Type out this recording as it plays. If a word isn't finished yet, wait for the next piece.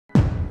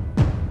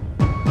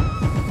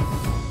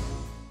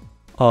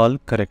All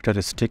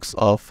characteristics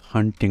of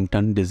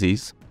Huntington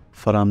disease,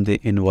 from the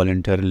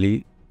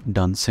involuntarily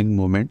dancing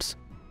movements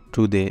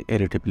to the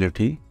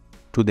irritability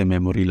to the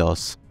memory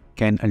loss,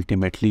 can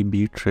ultimately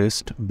be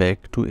traced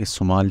back to a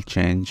small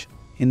change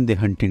in the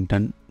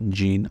Huntington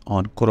gene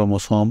on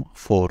chromosome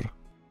 4.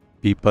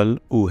 People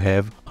who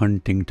have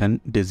Huntington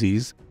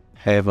disease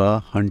have a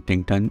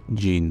Huntington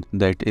gene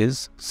that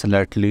is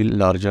slightly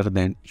larger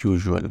than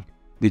usual.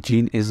 The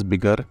gene is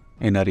bigger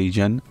in a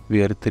region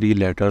where 3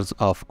 letters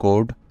of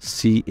code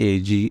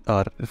CAG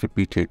are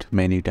repeated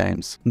many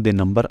times. The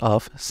number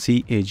of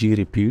CAG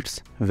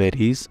repeats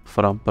varies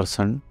from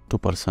person to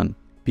person.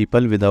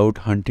 People without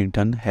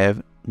Huntington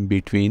have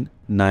between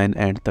 9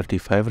 and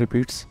 35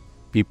 repeats.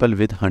 People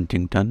with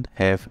Huntington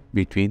have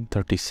between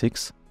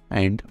 36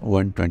 and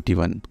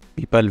 121.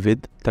 People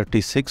with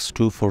 36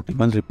 to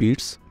 41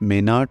 repeats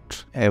may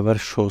not ever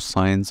show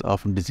signs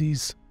of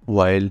disease,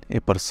 while a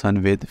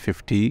person with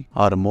 50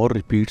 or more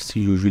repeats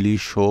usually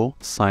show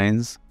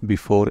signs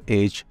before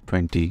age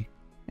 20.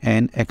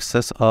 An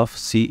excess of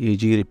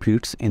CAG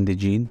repeats in the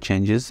gene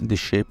changes the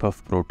shape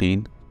of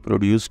protein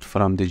produced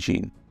from the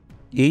gene.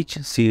 Each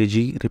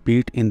CAG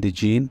repeat in the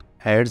gene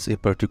adds a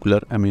particular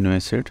amino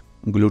acid,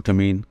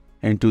 glutamine,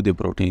 into the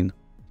protein.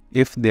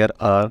 If there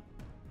are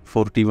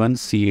 41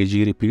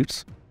 CAG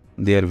repeats,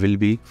 there will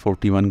be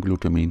 41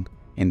 glutamine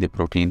in the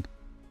protein.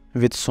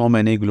 With so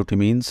many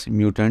glutamines,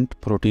 mutant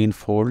protein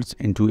folds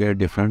into a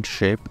different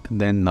shape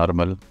than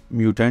normal.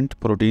 Mutant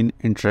protein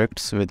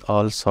interacts with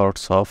all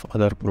sorts of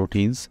other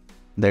proteins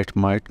that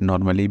might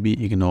normally be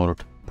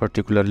ignored,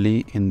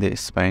 particularly in the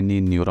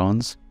spiny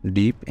neurons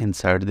deep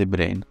inside the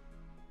brain.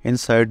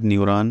 Inside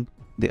neuron,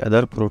 the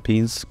other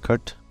proteins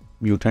cut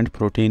mutant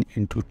protein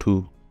into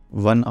two.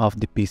 One of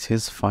the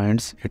pieces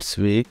finds its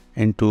way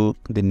into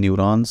the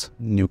neuron's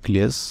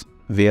nucleus,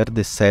 where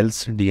the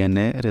cell's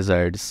DNA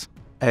resides.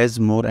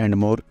 As more and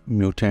more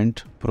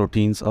mutant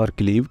proteins are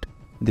cleaved,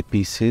 the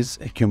pieces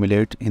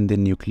accumulate in the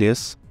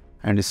nucleus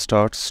and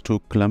starts to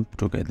clump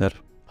together.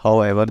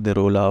 However, the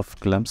role of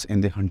clumps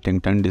in the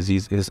Huntington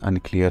disease is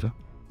unclear.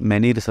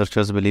 Many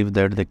researchers believe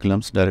that the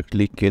clumps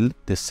directly kill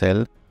the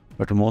cell,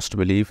 but most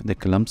believe the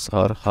clumps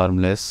are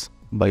harmless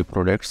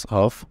byproducts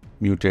of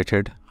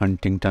mutated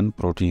Huntington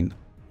protein.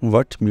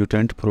 What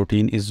mutant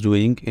protein is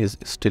doing is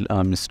still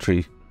a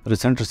mystery.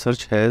 Recent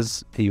research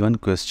has even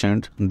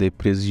questioned the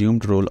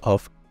presumed role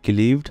of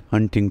cleaved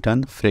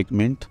Huntington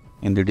fragment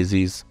in the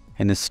disease,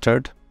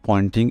 instead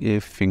pointing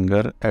a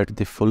finger at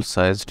the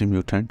full-sized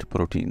mutant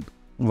protein.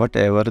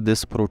 Whatever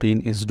this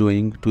protein is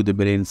doing to the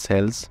brain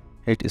cells,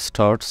 it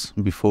starts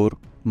before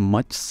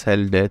much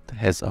cell death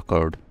has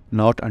occurred,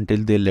 not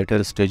until the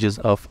later stages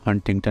of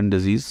Huntington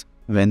disease,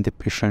 when the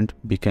patient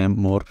became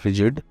more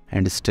rigid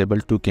and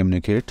stable to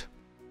communicate